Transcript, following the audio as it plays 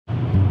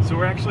So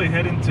we're actually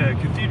heading to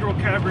Cathedral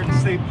Caverns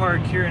State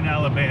Park here in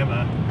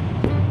Alabama.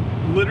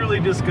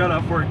 Literally just got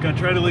off work. I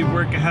tried to leave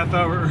work a half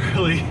hour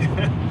early.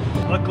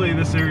 Luckily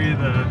this area of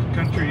the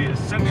country is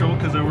central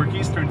because I work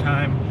Eastern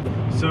time.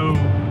 So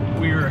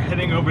we are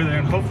heading over there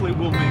and hopefully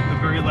we'll make the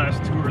very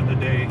last tour of the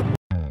day.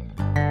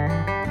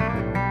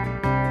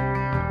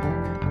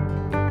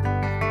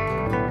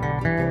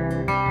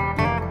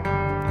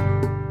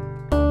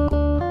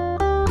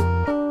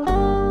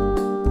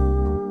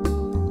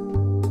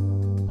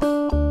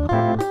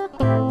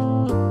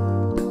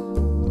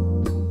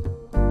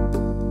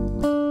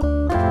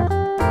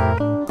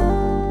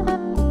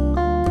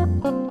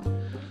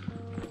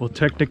 Well,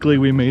 technically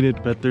we made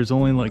it, but there's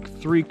only like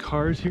 3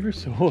 cars here,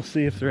 so we'll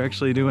see if they're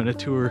actually doing a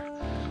tour.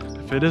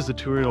 If it is a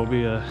tour, it'll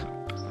be a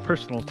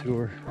personal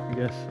tour, I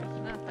guess.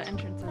 Not the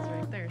entrance is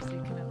right there, so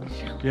you can at least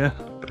show. Yeah.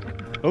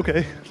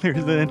 Okay,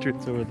 there's the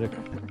entrance over there.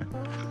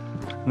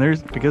 And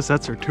there's, I guess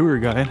that's our tour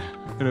guide,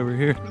 right over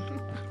here.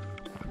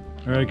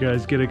 All right,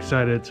 guys, get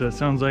excited. So it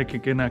sounds like I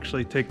can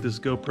actually take this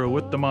GoPro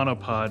with the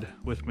monopod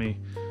with me.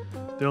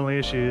 The only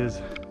issue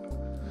is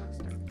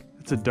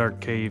it's a dark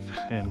cave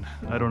and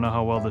I don't know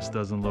how well this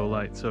does in low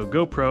light. So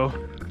GoPro,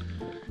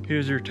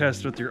 here's your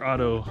test with your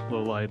auto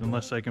low light,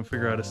 unless I can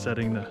figure out a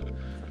setting to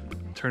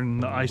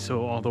turn the ISO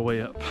all the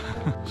way up.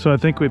 So I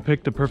think we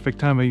picked the perfect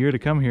time of year to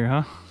come here,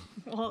 huh?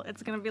 Well,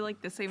 it's gonna be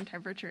like the same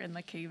temperature in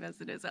the cave as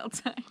it is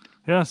outside.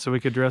 Yeah, so we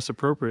could dress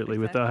appropriately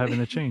Exactly. without having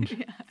to change.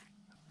 Yeah.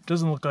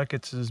 Doesn't look like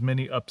it's as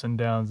many ups and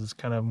downs. It's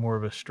kind of more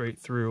of a straight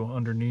through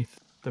underneath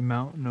the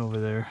mountain over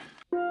there.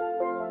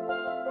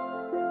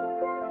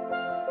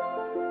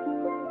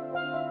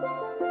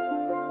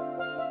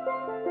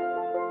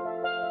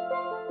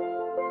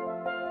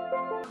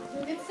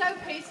 It's so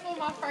peaceful.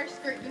 My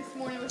first group this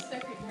morning was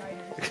second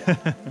graders.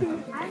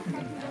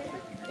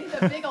 It's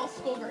a big old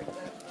school group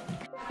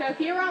though. So if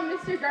you were on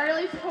Mr.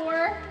 Gurley's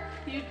tour,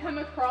 you'd come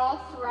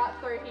across right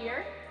through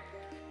here.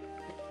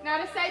 Now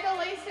to say the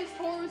least, his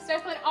tour was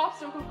definitely an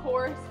obstacle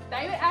course.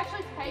 They would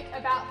actually take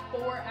about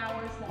 4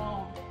 hours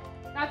long.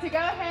 Now to go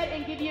ahead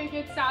and give you a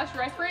good size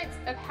reference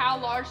of how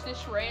large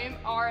this room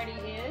already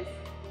is,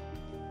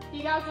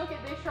 you guys look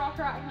at this rock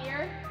right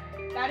here.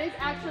 That is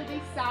actually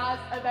the size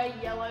of a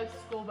yellow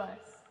school bus.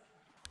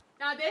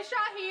 Now this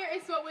right here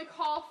is what we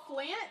call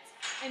flint,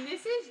 and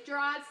this is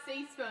dried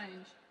sea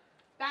sponge.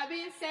 That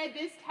being said,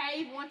 this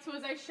cave once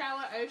was a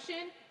shallow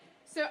ocean,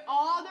 so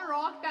all the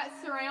rock that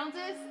surrounds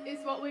us is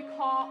what we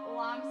call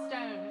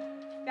limestone.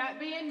 That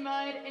being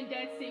mud and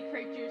Dead Sea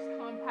creatures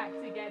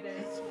compact together.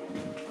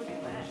 Look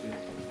at that.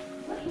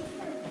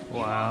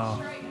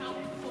 Wow.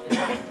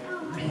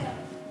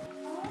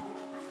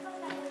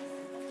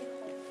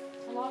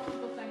 A lot of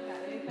people think that.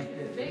 They think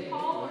it's a big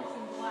hole or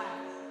some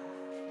glass.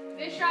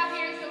 This right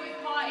here is what we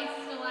call a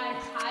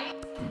stalactite.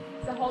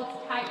 So it holds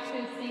tight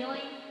to the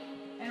ceiling.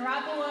 And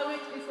right below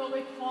it is what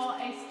we call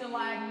a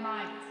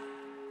stalagmite.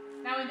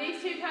 Now when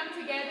these two come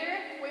together,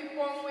 we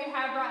form what we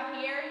have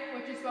right here,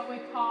 which is what we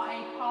call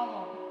a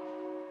column.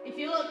 If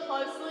you look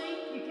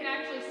closely, you can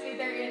actually see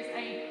there is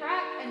a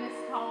crack in this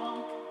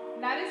column.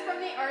 That is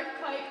from the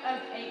earthquake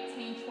of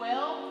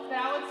 1812 that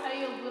I will tell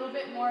you a little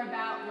bit more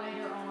about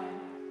later on.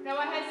 Now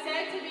what has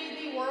said to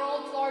be the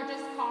world's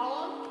largest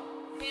column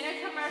in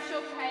a commercial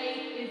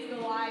cave is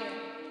Goliath.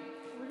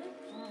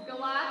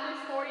 Goliath is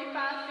 45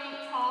 feet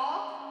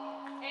tall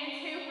and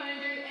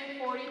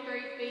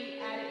 243 feet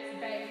at its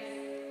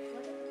base.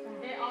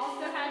 It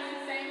also has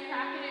the same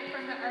crack in it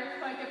from the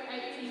earthquake of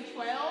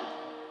 1812,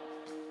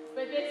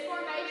 but this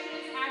formation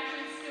is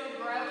actually still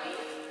growing,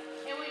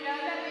 and we know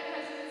that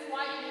because of this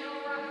white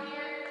mineral right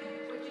here,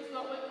 which is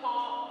what we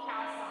call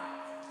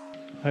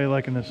calcite. How are you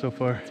liking this so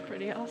far? It's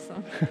pretty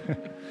awesome.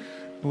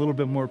 A little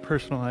bit more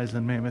personalized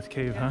than Mammoth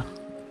Cave, huh?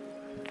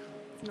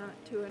 It's not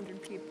 200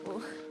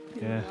 people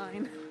in Yeah.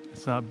 line.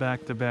 It's not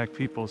back-to-back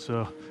people,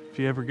 so if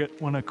you ever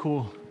want a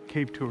cool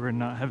cave tour and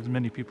not have as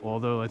many people,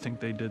 although I think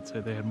they did say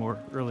they had more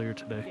earlier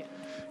today. Yeah.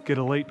 Get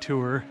a late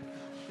tour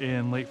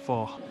in late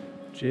fall.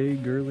 J.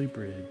 Gurley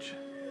Bridge.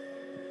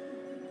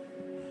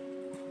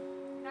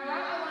 Now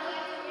right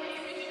below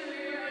is Mr.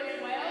 River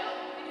as well,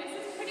 and this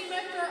is pretty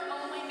much our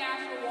only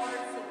natural water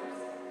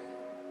source.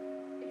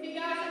 If you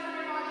guys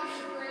remember why this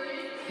is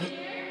brilliant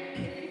here,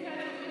 it's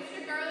because when Mr.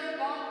 Gurley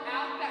walked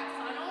out that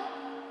tunnel,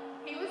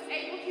 he was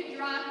able to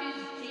drive his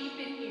Jeep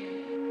in here.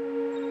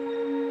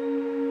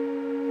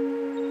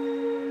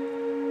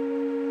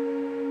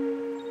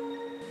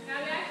 Now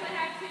we actually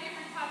have 2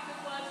 different types of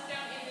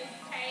bloodstone in this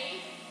cave.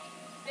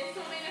 This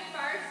will be the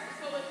first, is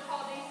what we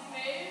call the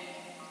smooth.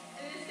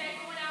 And the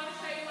second one I will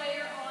show you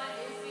later on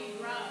is the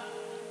rough.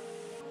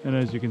 And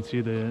as you can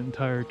see, the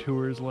entire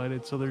tour is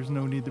lighted, so there's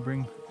no need to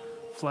bring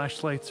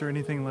flashlights or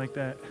anything like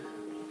that.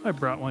 I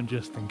brought one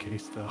just in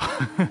case though.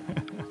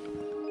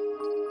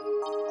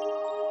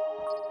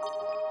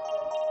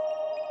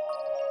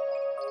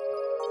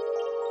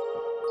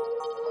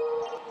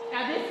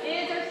 Now this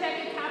is our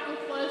second type of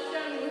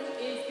flowstone, which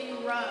is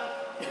the rough.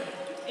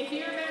 If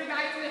you remember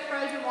back to the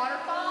frozen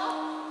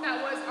waterfall,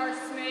 that was our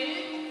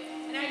smooth.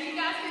 And as you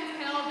guys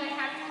can tell, they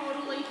have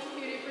totally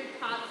 2 different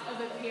types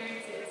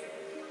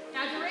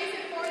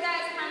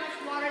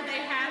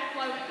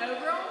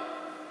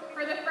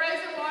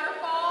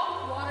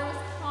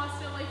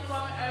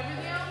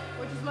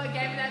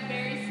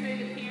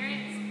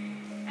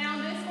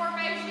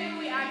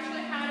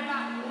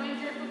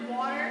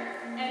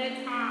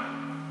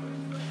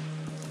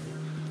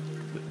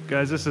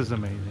Guys, this is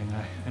amazing.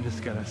 I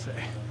just gotta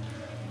say.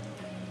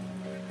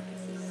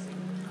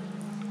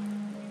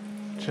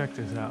 Check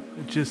this out.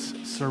 It's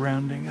just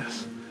surrounding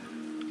us.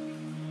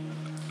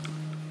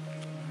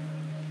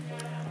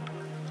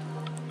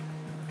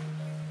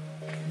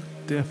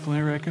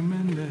 Definitely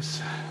recommend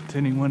this to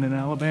anyone in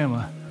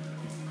Alabama.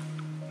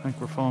 I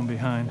think we're falling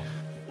behind.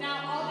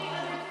 Now, all the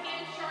other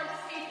 10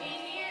 sharks in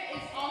here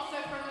is also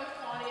from the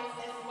Claudius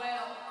as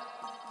well.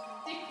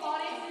 The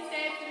Claudius is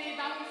said to be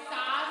about the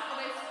size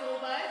of a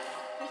school bus,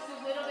 just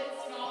a little bit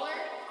smaller,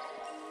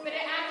 but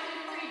it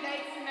actually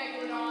predates the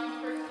Megalodon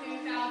for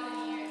 2,000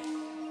 years.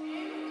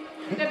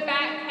 The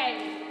Bat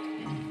Cave.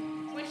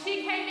 When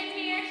she came in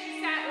here,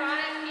 she sat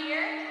right up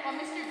here while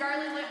Mr.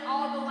 Gurley lit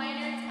all the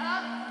lanterns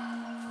up.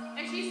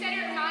 And she said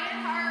it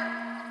reminded her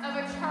of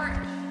a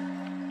church.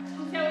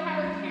 So we have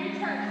our 2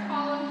 church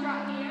columns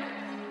right here,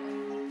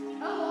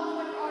 along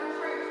with our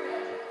church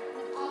building.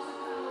 Also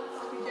kind of looks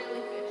like a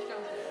jellyfish,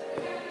 don't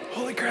it?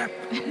 Holy crap!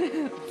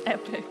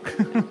 Epic.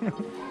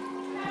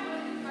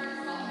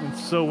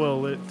 It's so well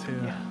lit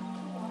too. Yeah.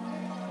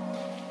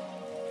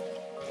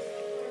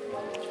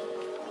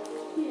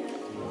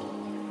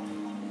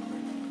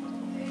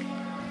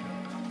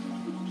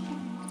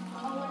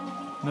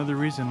 Another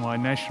reason why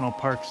national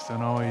parks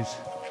don't always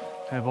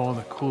have all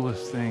the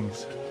coolest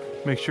things.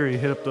 Make sure you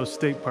hit up those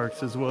state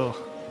parks as well.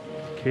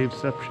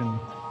 Caveception.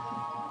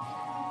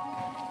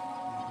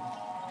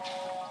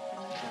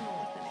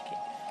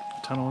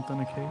 Tunnel within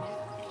a cave?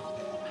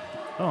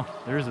 Oh,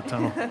 there is a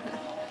tunnel.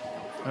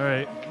 All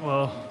right,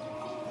 well,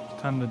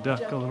 time to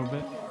duck a little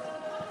bit.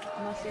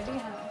 Unless you're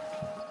Deanna.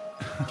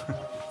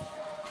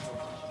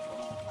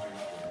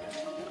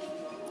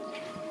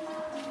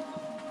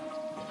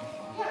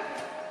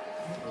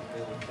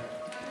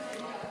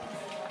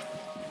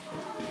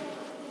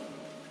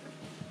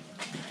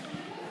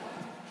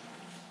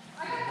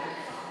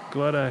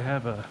 Glad I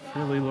have a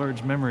really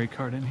large memory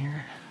card in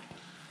here.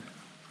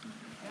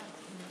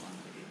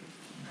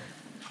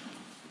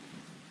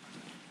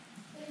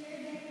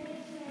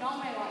 Y'all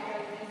may like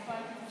going this way.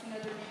 It's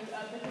another view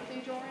of the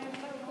cathedral room.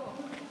 So cool.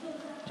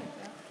 Check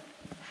it out.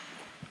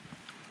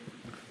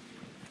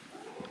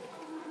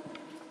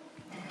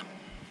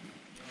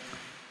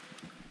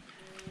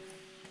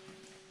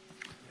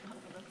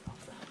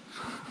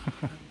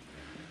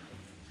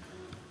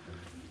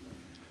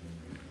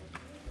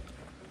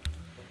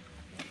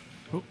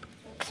 Oh,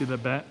 see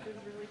that bat?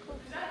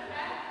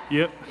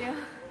 Yep. Yeah.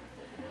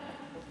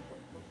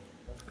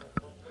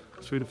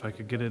 Sweet if I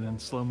could get it in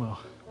slow-mo.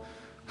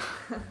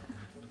 I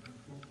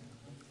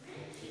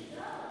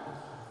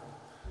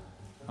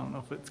don't know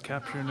if it's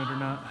capturing it or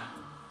not.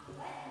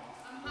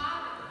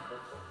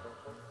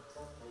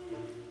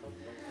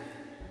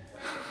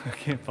 I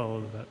can't follow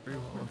the bat very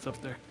well. It's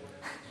up there.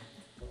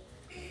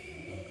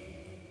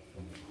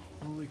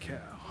 Holy cow.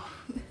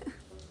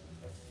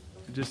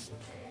 Just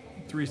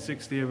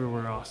 360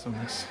 everywhere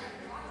awesomeness.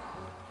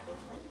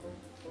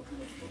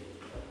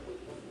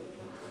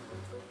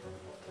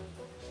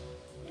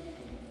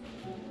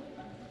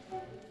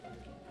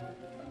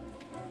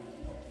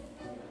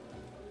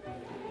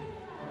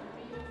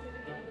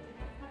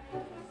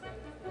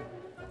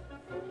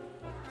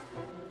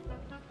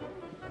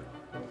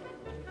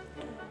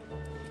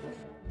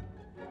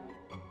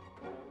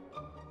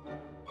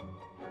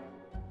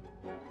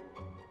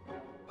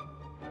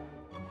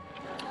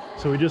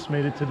 So we just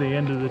made it to the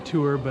end of the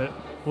tour, but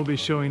we'll be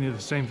showing you the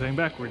same thing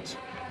backwards.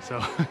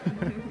 So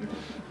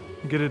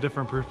get a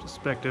different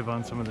perspective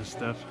on some of this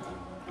stuff.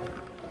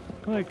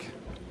 Like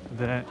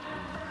that.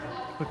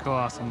 Look how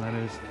awesome that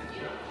is.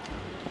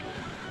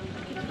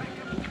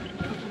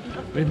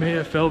 We may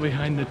have fell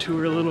behind the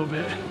tour a little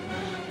bit.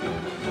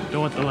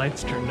 Don't want the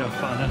lights turned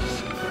off on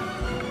us.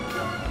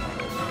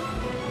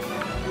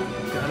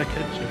 Gotta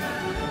catch it.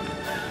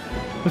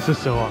 This is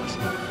so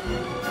awesome.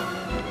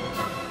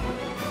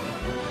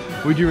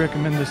 Would you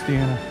recommend this,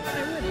 Deanna?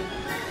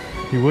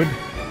 I would. You would?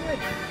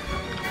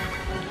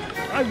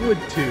 I would. I would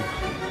too.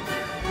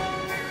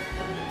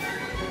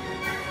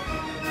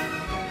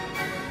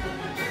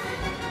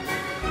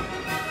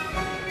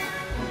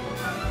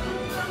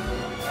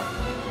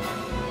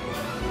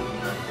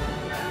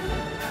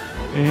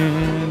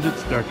 And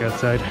it's dark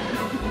outside.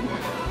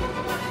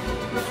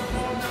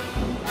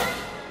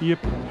 Yep.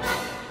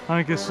 I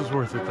think this was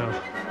worth it though.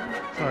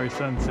 Sorry,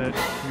 sunset.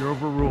 You're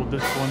overruled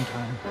this one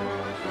time.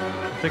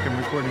 I think I'm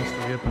recording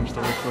still. Yep, I'm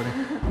still recording.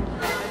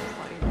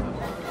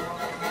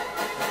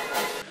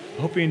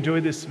 Hope you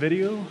enjoyed this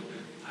video.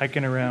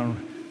 Hiking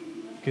around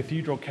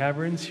Cathedral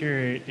Caverns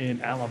here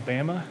in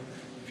Alabama.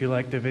 If you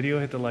liked the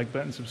video, hit the like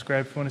button,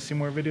 subscribe if you want to see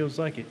more videos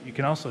like it. You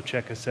can also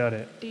check us out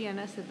at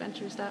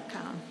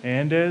DnSAdventures.com.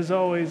 And as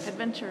always,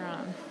 Adventure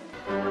on.